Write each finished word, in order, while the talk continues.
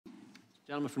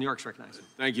Gentleman from New York is recognized.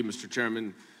 Thank you, Mr.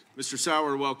 Chairman. Mr.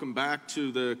 Sauer, welcome back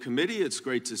to the committee. It's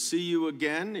great to see you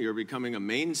again. You're becoming a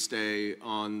mainstay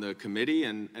on the committee,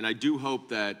 and I do hope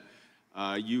that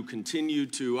you continue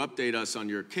to update us on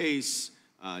your case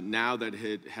now that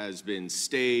it has been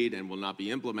stayed and will not be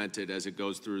implemented as it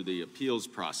goes through the appeals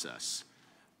process.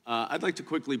 I'd like to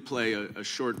quickly play a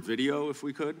short video, if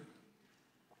we could.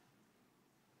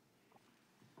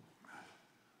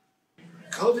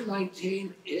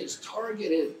 COVID-19 is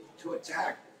targeted to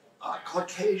attack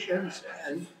Caucasians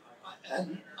and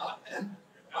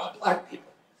black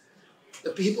people.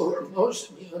 The people who are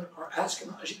most immune are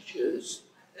Ashkenazi Jews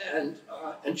and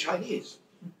Chinese.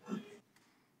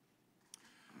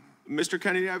 Mr.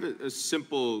 Kennedy, I have a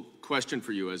simple question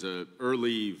for you. As an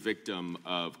early victim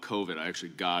of COVID, I actually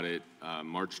got it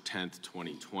March 10th,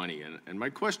 2020. And my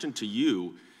question to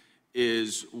you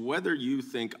is whether you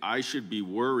think I should be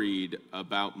worried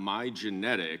about my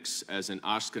genetics as an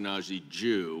Ashkenazi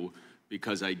Jew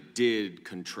because I did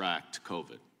contract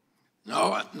COVID.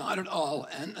 No, not at all.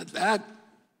 And that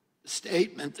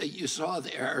statement that you saw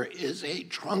there is a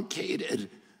truncated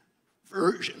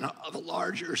version of a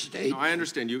larger statement. No, I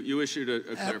understand. You issued a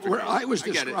clarification. Where I was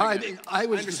describing, I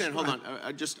understand. Hold on.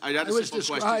 I had a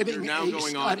simple question. You're now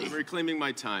going on and reclaiming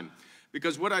my time.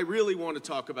 Because what I really want to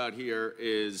talk about here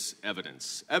is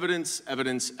evidence. Evidence,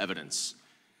 evidence, evidence.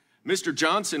 Mr.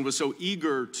 Johnson was so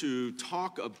eager to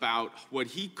talk about what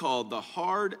he called the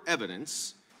hard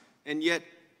evidence, and yet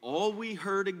all we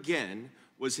heard again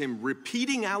was him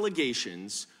repeating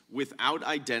allegations without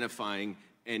identifying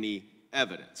any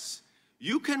evidence.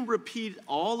 You can repeat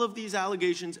all of these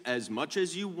allegations as much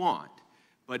as you want,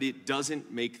 but it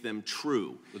doesn't make them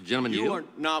true. Well, gentlemen, you are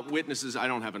not witnesses. I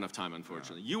don't have enough time,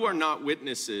 unfortunately. You are not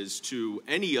witnesses to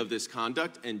any of this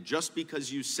conduct, and just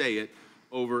because you say it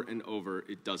over and over,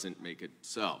 it doesn't make it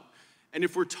so. And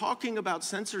if we're talking about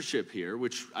censorship here,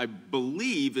 which I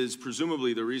believe is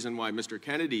presumably the reason why Mr.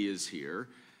 Kennedy is here,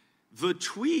 the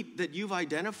tweet that you've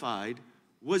identified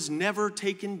was never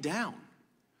taken down.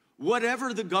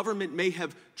 Whatever the government may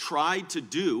have tried to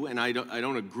do, and I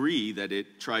don't agree that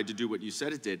it tried to do what you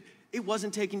said it did, it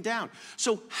wasn't taken down.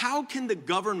 So how can the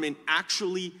government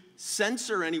actually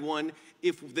censor anyone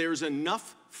if there's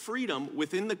enough freedom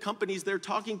within the companies they're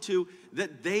talking to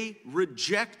that they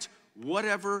reject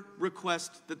whatever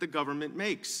request that the government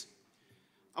makes?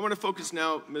 I want to focus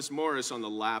now, Ms. Morris, on the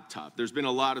laptop. There's been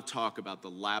a lot of talk about the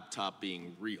laptop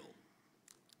being real,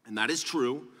 and that is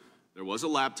true. There was a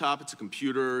laptop. It's a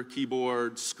computer,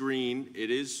 keyboard, screen. It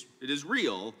is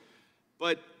real,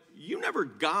 but you never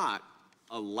got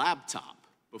a laptop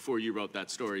before you wrote that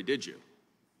story, did you?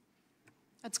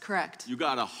 That's correct. You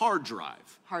got a hard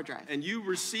drive. Hard drive. And you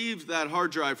received that hard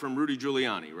drive from Rudy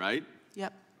Giuliani, right?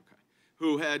 Yep. Okay.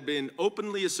 Who had been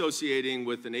openly associating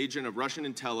with an agent of Russian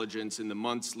intelligence in the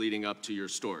months leading up to your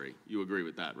story. You agree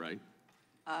with that, right?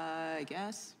 I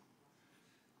guess.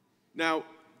 Now,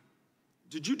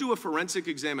 did you do a forensic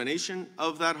examination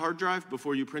of that hard drive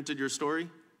before you printed your story?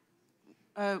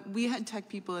 We had tech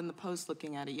people in the Post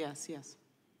looking at it, yes.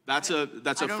 That's a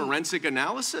forensic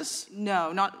analysis?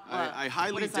 No, not. I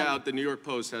highly doubt the New York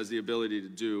Post has the ability to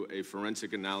do a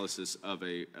forensic analysis of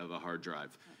a hard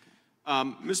drive.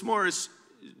 Okay. Ms. Morris,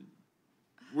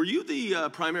 were you the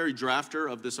primary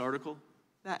drafter of this article?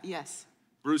 Yes.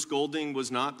 Bruce Golding was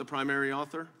not the primary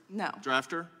author? No.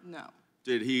 Drafter? No.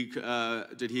 Did he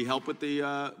help with the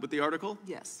article?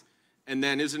 Yes. And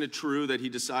then isn't it true that he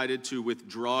decided to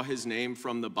withdraw his name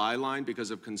from the byline because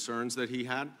of concerns that he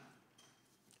had?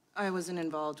 I wasn't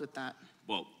involved with that.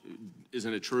 Well,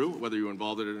 isn't it true, whether you were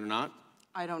involved in it or not?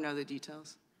 I don't know the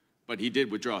details. But he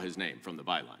did withdraw his name from the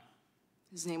byline.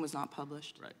 His name was not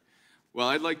published. Right. Well,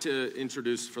 I'd like to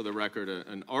introduce for the record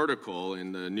an article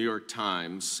in the New York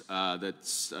Times that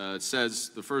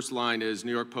says, the first line is,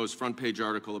 New York Post front page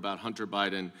article about Hunter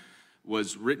Biden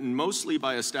was written mostly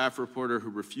by a staff reporter who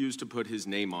refused to put his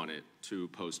name on it, two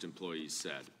Post employees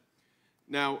said.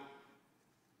 Now,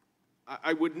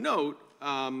 I would note,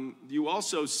 you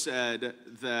also said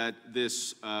that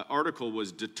this article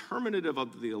was determinative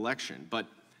of the election, but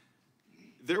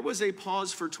there was a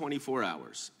pause for 24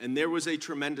 hours, and there was a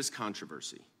tremendous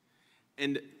controversy.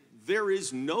 And there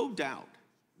is no doubt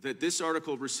that this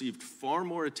article received far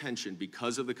more attention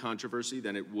because of the controversy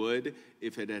than it would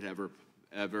if it had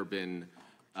ever been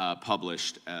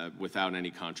published without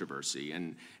any controversy.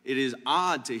 And it is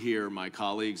odd to hear my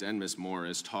colleagues and Ms.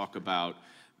 Morris talk about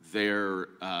their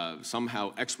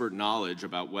somehow expert knowledge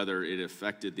about whether it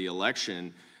affected the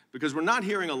election, because we're not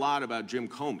hearing a lot about Jim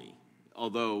Comey,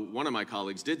 although one of my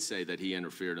colleagues did say that he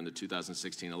interfered in the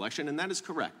 2016 election, and that is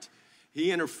correct.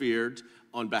 He interfered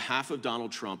on behalf of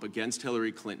Donald Trump against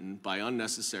Hillary Clinton by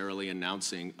unnecessarily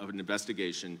announcing an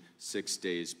investigation 6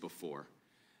 days before.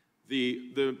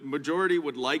 The majority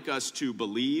would like us to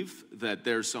believe that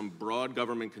there's some broad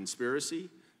government conspiracy,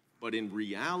 but in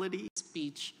reality...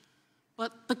 Speech,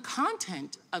 but the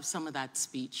content of some of that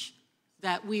speech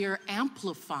that we are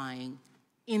amplifying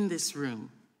in this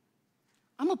room.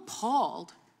 I'm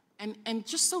appalled and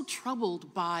just so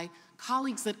troubled by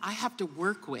colleagues that I have to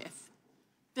work with,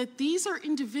 that these are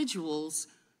individuals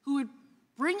who would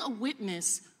bring a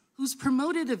witness who's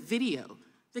promoted a video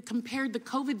that compared the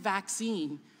COVID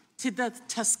vaccine to the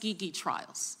Tuskegee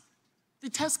trials. The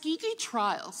Tuskegee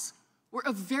trials were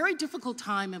a very difficult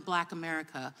time in Black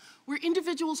America, where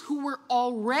individuals who were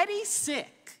already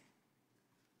sick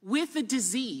with a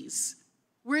disease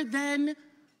were then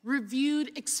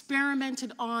reviewed,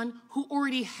 experimented on, who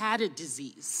already had a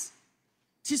disease,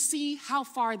 to see how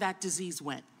far that disease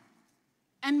went.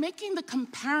 And making the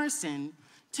comparison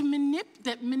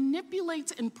that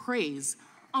manipulates and preys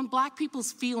on Black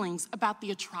people's feelings about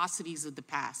the atrocities of the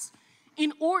past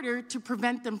in order to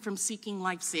prevent them from seeking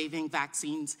life-saving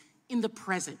vaccines in the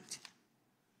present.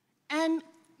 And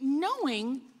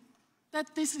knowing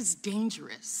that this is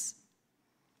dangerous,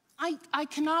 I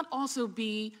cannot also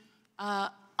be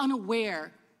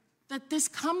unaware that this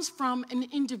comes from an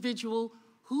individual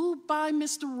who, by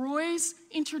Mr. Roy's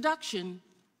introduction,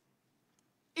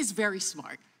 is very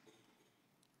smart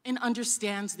and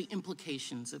understands the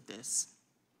implications of this.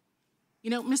 You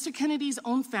know, Mr. Kennedy's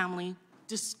own family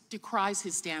decries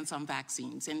his stance on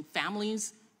vaccines, and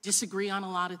families disagree on a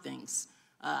lot of things.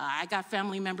 I got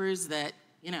family members that,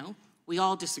 you know, we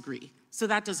all disagree, so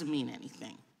that doesn't mean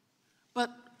anything.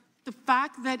 But the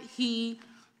fact that he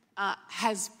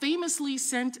has famously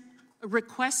sent a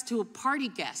request to a party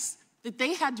guest that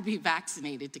they had to be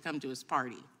vaccinated to come to his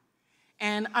party.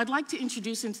 And I'd like to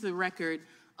introduce into the record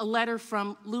a letter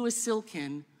from Louis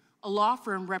Silkin, a law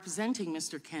firm representing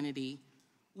Mr. Kennedy,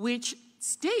 which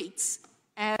states,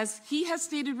 as he has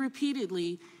stated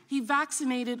repeatedly, he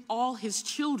vaccinated all his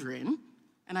children,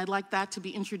 and I'd like that to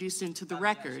be introduced into the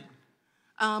record,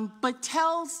 but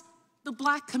tells the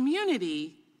Black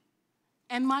community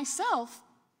and myself,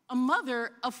 a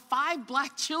mother of 5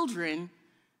 Black children,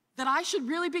 that I should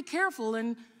really be careful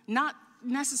and not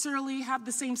necessarily have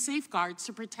the same safeguards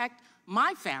to protect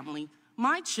my family,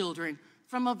 my children,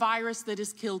 from a virus that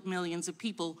has killed millions of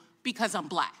people because I'm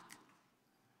Black.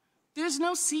 There's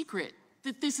no secret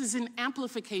that this is an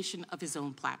amplification of his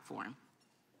own platform.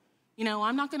 You know,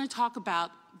 I'm not going to talk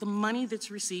about the money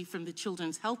that's received from the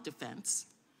Children's Health Defense,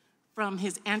 from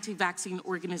his anti-vaccine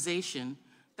organization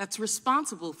that's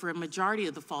responsible for a majority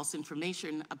of the false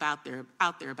information out there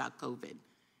about COVID,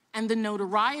 and the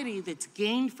notoriety that's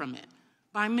gained from it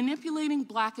by manipulating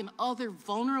Black and other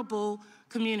vulnerable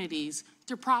communities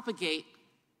to propagate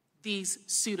these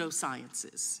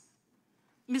pseudosciences.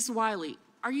 Ms. Wiley,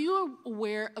 are you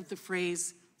aware of the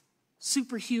phrase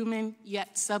superhuman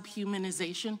yet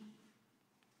subhumanization?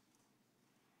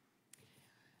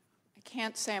 I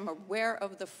can't say I'm aware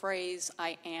of the phrase.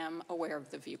 I am aware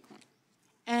of the viewpoint.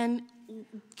 And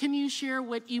can you share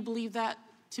what you believe that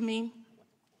to mean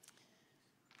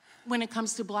when it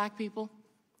comes to Black people?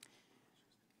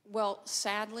 Well,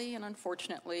 sadly and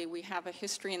unfortunately, we have a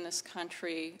history in this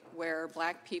country where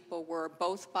Black people were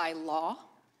both by law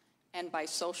and by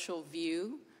social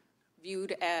view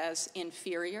viewed as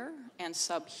inferior and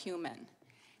subhuman,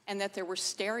 and that there were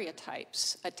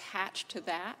stereotypes attached to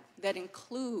that that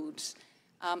includes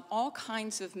all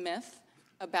kinds of myth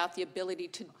about the ability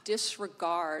to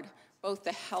disregard both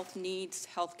the health needs,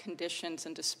 health conditions,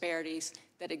 and disparities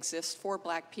that exist for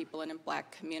Black people and in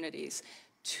Black communities,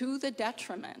 to the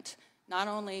detriment not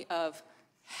only of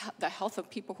the health of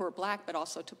people who are Black, but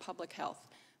also to public health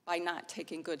by not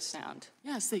taking good, sound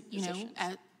Yes, that, you know,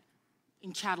 positions.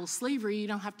 in chattel slavery, you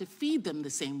don't have to feed them the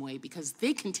same way because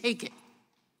they can take it.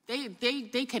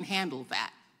 They can handle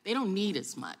that. They don't need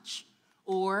as much.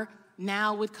 Or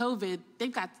now with COVID,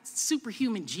 they've got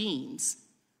superhuman genes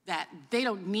that they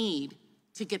don't need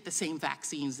to get the same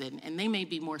vaccines in, and they may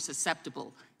be more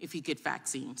susceptible if you get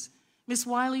vaccines. Ms.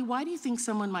 Wiley, why do you think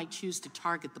someone might choose to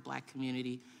target the Black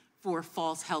community for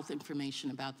false health information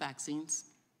about vaccines?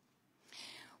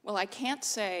 Well, I can't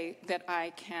say that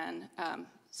I can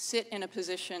sit in a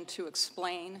position to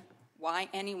explain why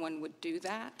anyone would do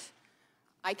that.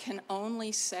 I can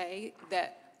only say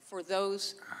that for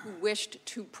those who wished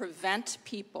to prevent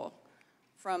people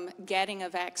from getting a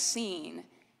vaccine,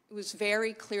 it was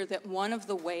very clear that one of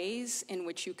the ways in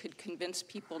which you could convince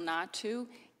people not to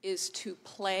is to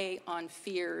play on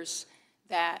fears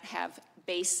that have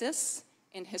basis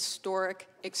in historic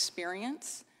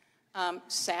experience,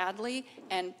 sadly,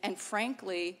 and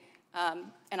frankly,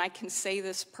 and I can say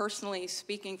this personally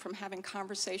speaking from having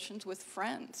conversations with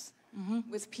friends,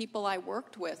 with people I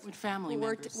worked with family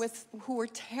members, who were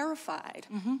terrified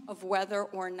of whether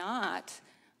or not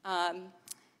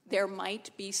there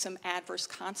might be some adverse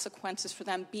consequences for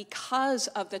them because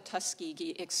of the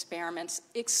Tuskegee experiments,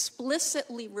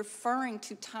 explicitly referring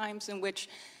to times in which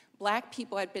Black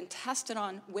people had been tested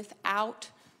on without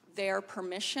their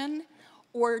permission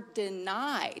or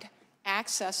denied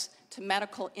access to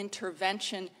medical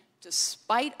intervention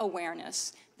despite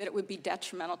awareness that it would be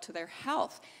detrimental to their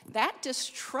health. That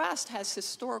distrust has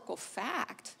historical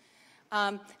fact.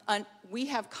 And we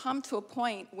have come to a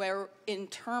point where, in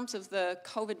terms of the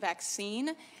COVID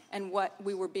vaccine and what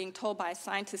we were being told by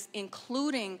scientists,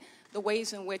 including the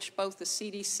ways in which both the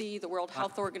CDC, the World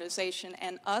Health Organization,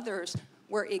 and others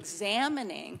were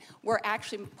examining, were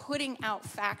actually putting out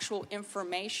factual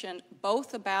information,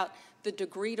 both about the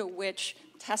degree to which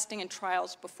testing and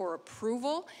trials before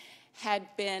approval had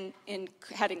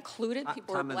included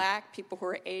people who were Black, people who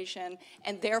were Asian,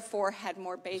 and therefore had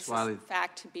more basis in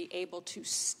fact to be able to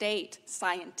state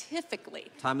scientifically.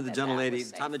 Time of the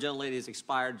gentlelady has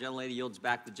expired. Gentlelady yields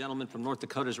back. The gentleman from North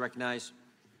Dakota is recognized.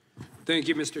 Thank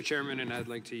you, Mr. Chairman, and I'd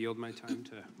like to yield my time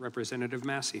to Representative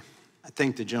Massey. I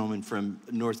thank the gentleman from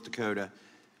North Dakota.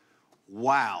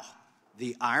 Wow,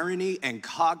 the irony and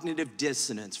cognitive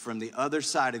dissonance from the other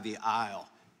side of the aisle.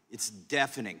 It's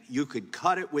deafening. You could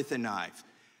cut it with a knife.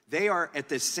 They are at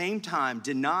the same time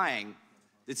denying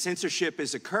that censorship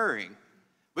is occurring,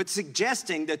 but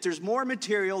suggesting that there's more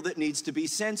material that needs to be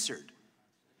censored.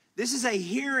 This is a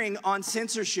hearing on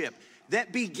censorship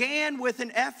that began with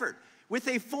an effort, with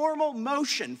a formal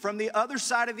motion from the other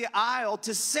side of the aisle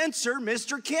to censor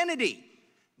Mr. Kennedy.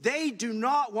 They do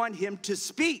not want him to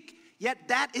speak, yet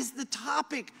that is the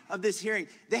topic of this hearing.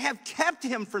 They have kept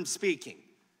him from speaking.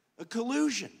 A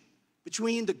collusion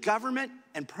between the government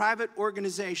and private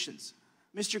organizations.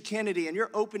 Mr. Kennedy, in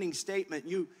your opening statement,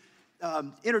 you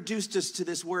introduced us to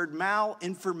this word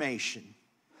malinformation.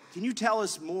 Can you tell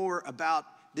us more about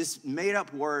this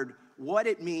made-up word, what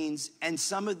it means, and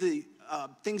some of the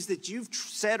things that you've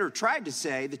said or tried to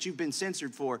say that you've been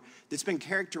censored for that's been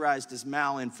characterized as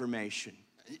malinformation?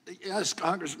 Yes,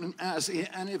 Congressman Massey,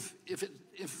 and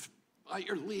if by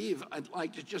your leave, I'd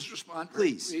like to just respond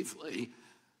very briefly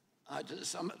to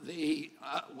some of the,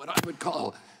 what I would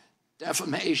call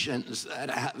defamations that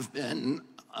have been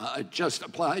just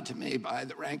applied to me by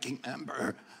the ranking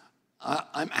member.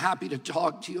 I'm happy to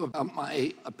talk to you about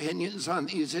my opinions on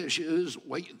these issues,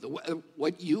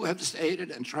 what you have stated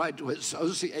and tried to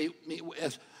associate me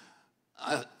with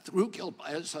through guilt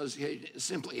by association is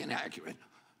simply inaccurate.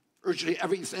 Virtually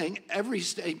everything, every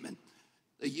statement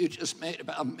that you just made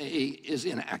about me is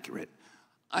inaccurate.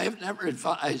 I have never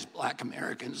advised Black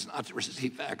Americans not to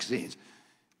receive vaccines.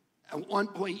 At one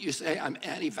point you say I'm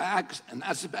anti-vax, and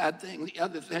that's a bad thing.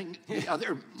 The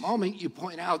other moment you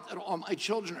point out that all my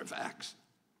children are vax.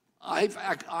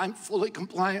 I'm fully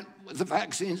compliant with the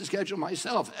vaccine schedule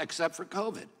myself, except for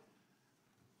COVID.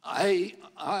 I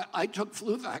took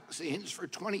flu vaccines for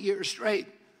 20 years straight.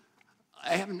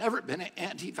 I have never been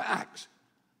anti-vax.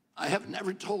 I have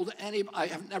never told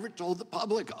the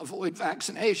public avoid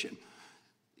vaccination.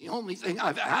 The only thing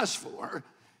I've asked for,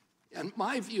 and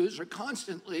my views are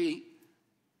constantly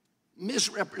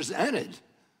misrepresented,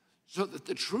 so that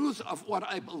the truth of what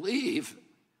I believe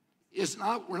is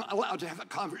not, we're not allowed to have a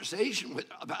conversation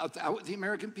about that with the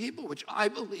American people, which I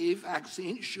believe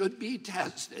vaccines should be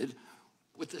tested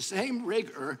with the same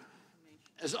rigor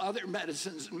as other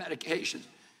medicines and medications.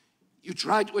 You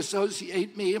tried to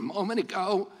associate me a moment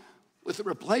ago with the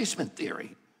replacement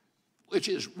theory, which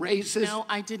is racist. No,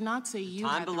 I did not say you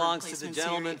had the belongs to the replacement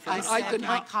gentleman theory. from I said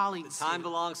my colleagues. Time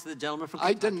belongs to the gentleman from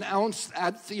I denounce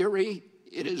that theory.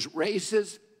 It is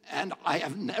racist, and I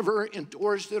have never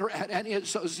endorsed it or had any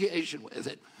association with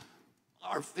it.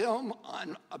 Our film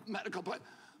on a medical...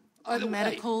 By the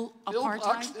way,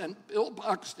 Bill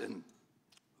Buxton,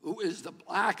 who is the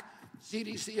Black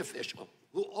CDC official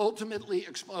who ultimately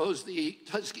exposed the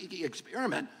Tuskegee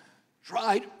experiment,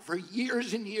 tried for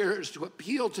years and years to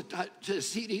appeal to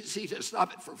CDC to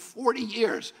stop it for 40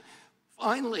 years.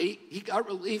 Finally, he got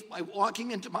relief by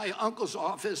walking into my uncle's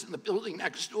office in the building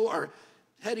next door.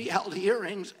 Teddy held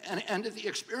hearings and ended the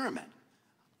experiment.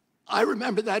 I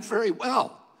remember that very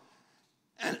well.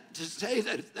 And to say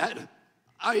that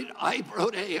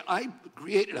I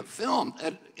created a film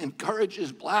that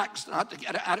encourages Blacks not to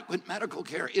get adequate medical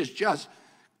care is just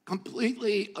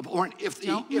completely abhorrent.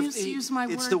 Don't misuse my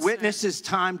words, It's the sir. witness's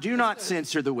time. Do not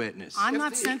censor the witness. I'm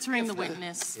not censoring the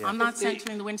witness. I'm not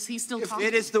censoring the witness. He's still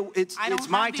talking. It's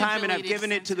my have the time, and I've ability to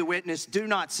given it to censor. the witness. Do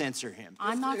not censor him.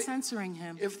 I'm not censoring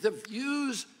him. If the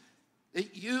views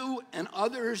that you and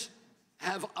others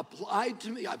have applied to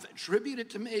me, I've attributed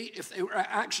to me, if they were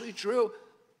actually true,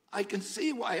 I can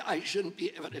see why I shouldn't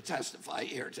be able to testify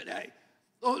here today.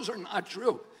 Those are not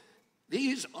true.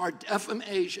 These are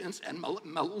defamations and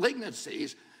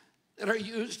malignancies that are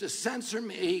used to censor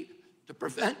me, to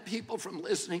prevent people from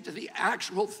listening to the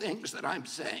actual things that I'm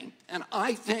saying. And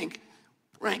I think,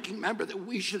 ranking member, that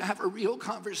we should have a real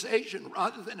conversation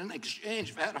rather than an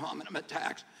exchange of ad hominem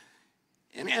attacks.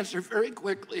 And answer very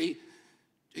quickly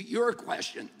to your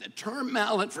question, the term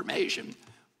malinformation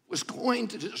was coined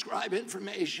to describe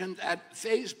information that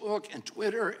Facebook and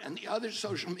Twitter and the other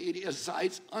social media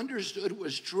sites understood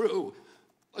was true,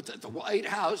 but that the White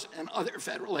House and other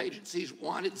federal agencies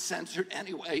wanted censored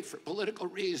anyway for political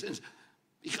reasons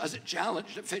because it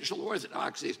challenged official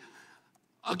orthodoxies.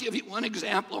 I'll give you one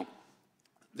example.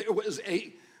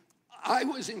 I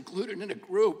was included in a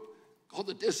group called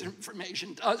the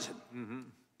Disinformation Dozen.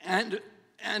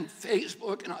 And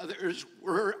Facebook and others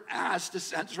were asked to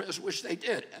censor us, which they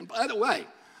did. And by the way,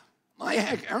 my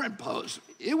Heck Aaron post,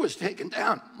 it was taken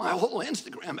down. My whole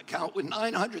Instagram account with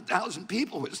 900,000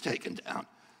 people was taken down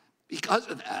because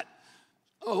of that.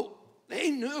 Oh, they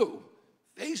knew,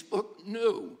 Facebook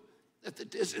knew that the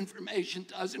Disinformation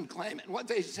Dozen claim, and what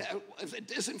they said was the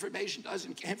Disinformation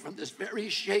Dozen came from this very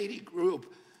shady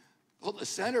group called the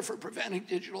Center for Preventing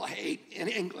Digital Hate in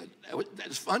England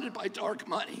that's funded by dark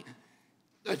money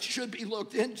that should be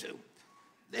looked into.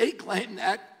 They claim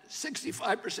that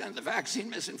 65% of the vaccine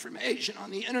misinformation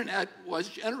on the internet was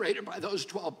generated by those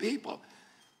 12 people.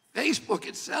 Facebook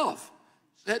itself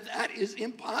said that is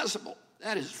impossible.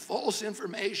 That is false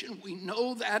information. We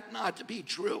know that not to be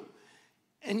true.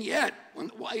 And yet, when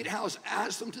the White House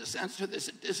asked them to censor this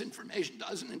Disinformation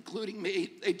Dozen, including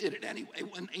me, they did it anyway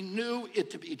when they knew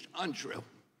it to be untrue.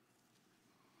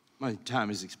 My time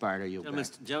has expired. I yield back.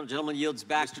 Gentleman yields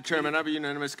back. Mr. Chairman, I have a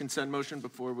unanimous consent motion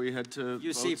before we head to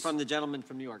UC votes. from the gentleman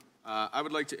from New York. I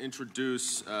would like to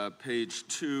introduce page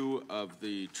 2 of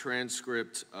the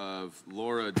transcript of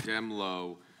Laura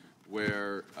Demlow,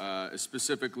 where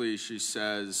specifically she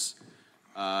says,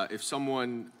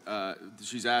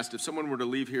 she's asked if someone were to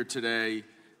leave here today,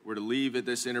 were to leave at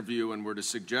this interview and were to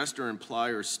suggest or imply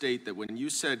or state that when you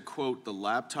said, quote, the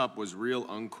laptop was real,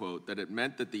 unquote, that it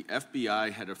meant that the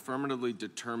FBI had affirmatively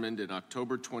determined in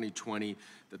October 2020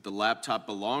 that the laptop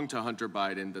belonged to Hunter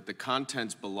Biden, that the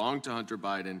contents belonged to Hunter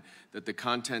Biden, that the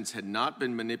contents had not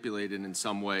been manipulated in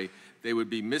some way, they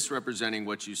would be misrepresenting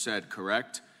what you said,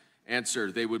 correct?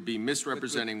 Answer, they would be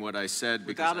misrepresenting what I said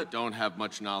because I don't have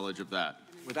much knowledge of that.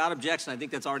 Without objection, I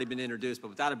think that's already been introduced, but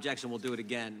without objection, we'll do it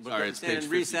again. Sorry, it's page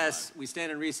 55. We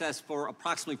stand in recess for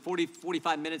approximately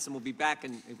 45 minutes, and we'll be back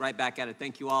and right back at it.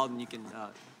 Thank you all, and you can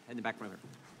head in the back room.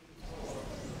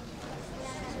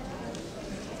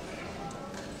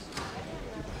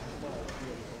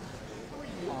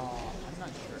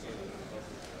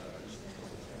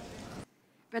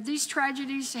 But these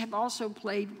tragedies have also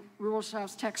plagued rural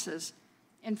South Texas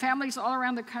and families all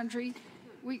around the country.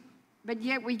 But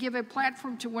yet we give a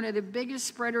platform to one of the biggest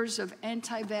spreaders of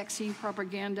anti-vaccine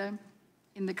propaganda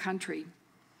in the country.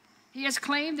 He has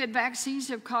claimed that vaccines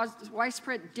have caused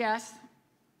widespread death.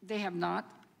 They have not.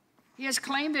 He has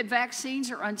claimed that vaccines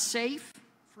are unsafe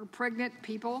for pregnant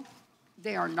people.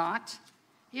 They are not.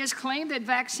 He has claimed that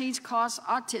vaccines cause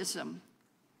autism.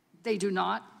 They do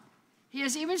not. He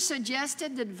has even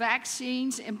suggested that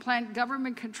vaccines implant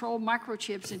government-controlled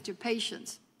microchips into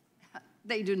patients.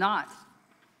 They do not.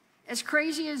 As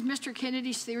crazy as Mr.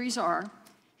 Kennedy's theories are,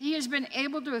 he has been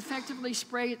able to effectively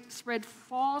spread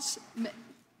false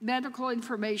medical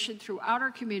information throughout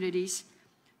our communities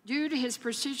due to his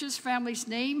prestigious family's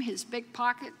name, his deep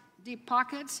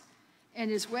pockets,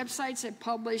 and his websites that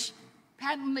publish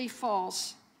patently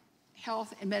false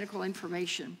health and medical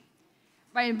information.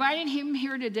 By inviting him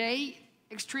here today,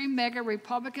 extreme MAGA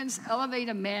Republicans elevate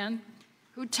a man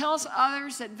who tells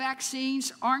others that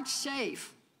vaccines aren't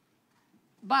safe,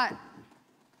 but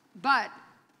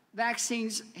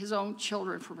vaccines his own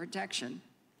children for protection.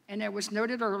 And it was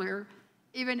noted earlier,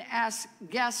 even asked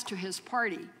guests to his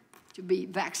party to be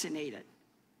vaccinated.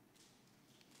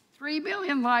 3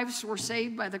 billion lives were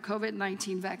saved by the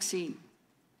COVID-19 vaccine.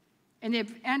 And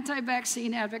if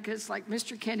anti-vaccine advocates like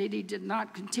Mr. Kennedy did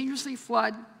not continuously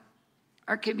flood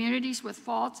our communities with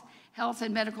false health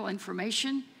and medical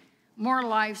information, more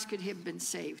lives could have been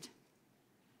saved.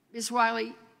 Ms.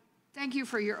 Wiley, thank you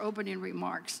for your opening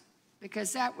remarks.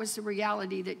 because that was the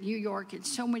reality that New York and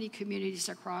so many communities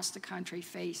across the country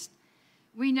faced.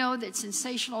 We know that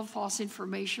sensational false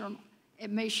information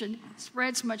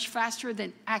spreads much faster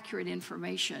than accurate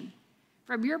information.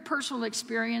 From your personal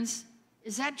experience,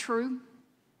 is that true?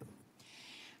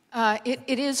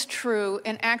 It is true,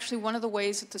 and actually one of the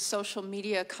ways that the social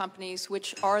media companies,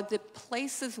 which are the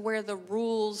places where the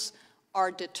rules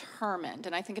are determined,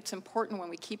 and I think it's important when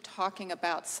we keep talking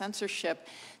about censorship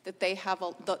that they have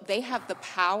the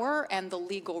power and the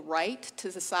legal right to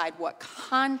decide what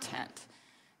content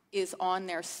is on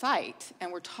their site,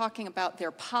 and we're talking about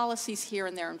their policies here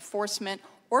and their enforcement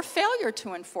or failure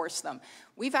to enforce them.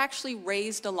 We've actually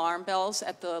raised alarm bells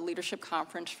at the Leadership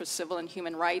Conference for Civil and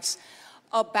Human Rights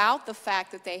about the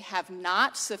fact that they have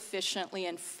not sufficiently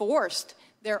enforced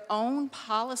their own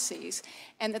policies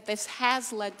and that this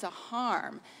has led to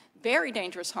harm, very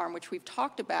dangerous harm, which we've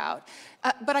talked about.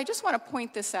 But I just want to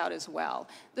point this out as well.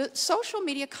 The social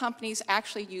media companies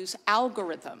actually use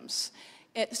algorithms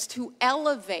to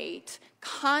elevate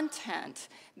content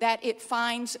that it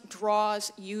finds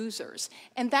draws users.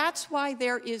 And that's why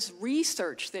there is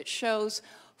research that shows,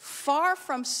 far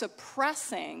from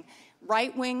suppressing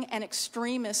right-wing and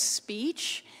extremist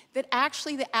speech, that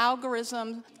actually the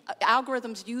algorithms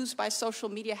used by social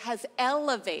media has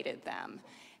elevated them.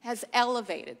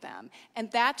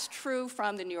 And that's true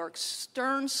from the New York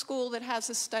Stern School that has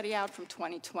a study out from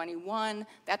 2021.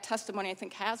 That testimony, I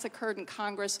think, has occurred in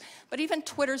Congress. But even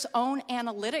Twitter's own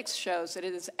analytics shows that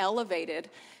it has elevated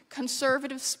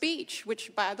conservative speech,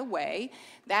 which, by the way,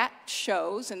 that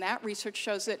shows, and that research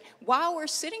shows that while we're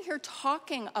sitting here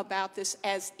talking about this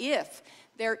as if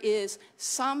there is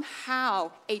somehow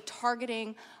a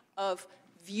targeting of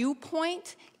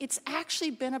viewpoint, it's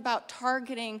actually been about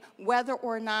targeting whether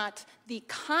or not the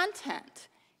content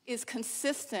is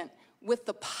consistent with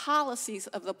the policies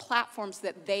of the platforms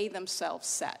that they themselves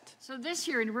set. So this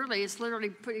year, and really, it's literally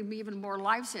putting even more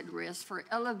lives at risk for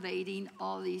elevating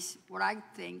all these, what I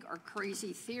think are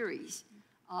crazy theories,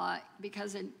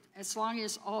 because as long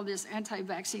as all these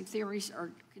anti-vaccine theories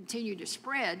continue to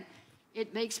spread,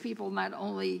 it makes people not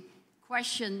only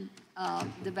question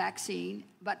the vaccine,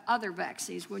 but other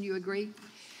vaccines. Wouldn't you agree?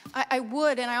 I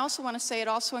would, and I also want to say it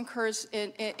also occurs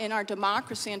in our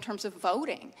democracy in terms of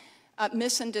voting.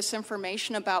 Mis and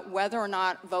disinformation about whether or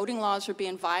not voting laws are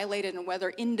being violated and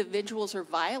whether individuals are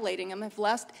violating them have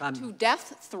led to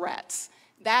death threats.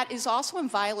 That is also in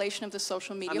violation of the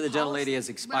social media policy. The gentlelady has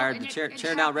expired. Well, the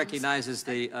chair now recognizes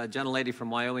the gentlelady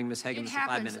from Wyoming, Ms. Hagan, for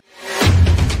 5 minutes.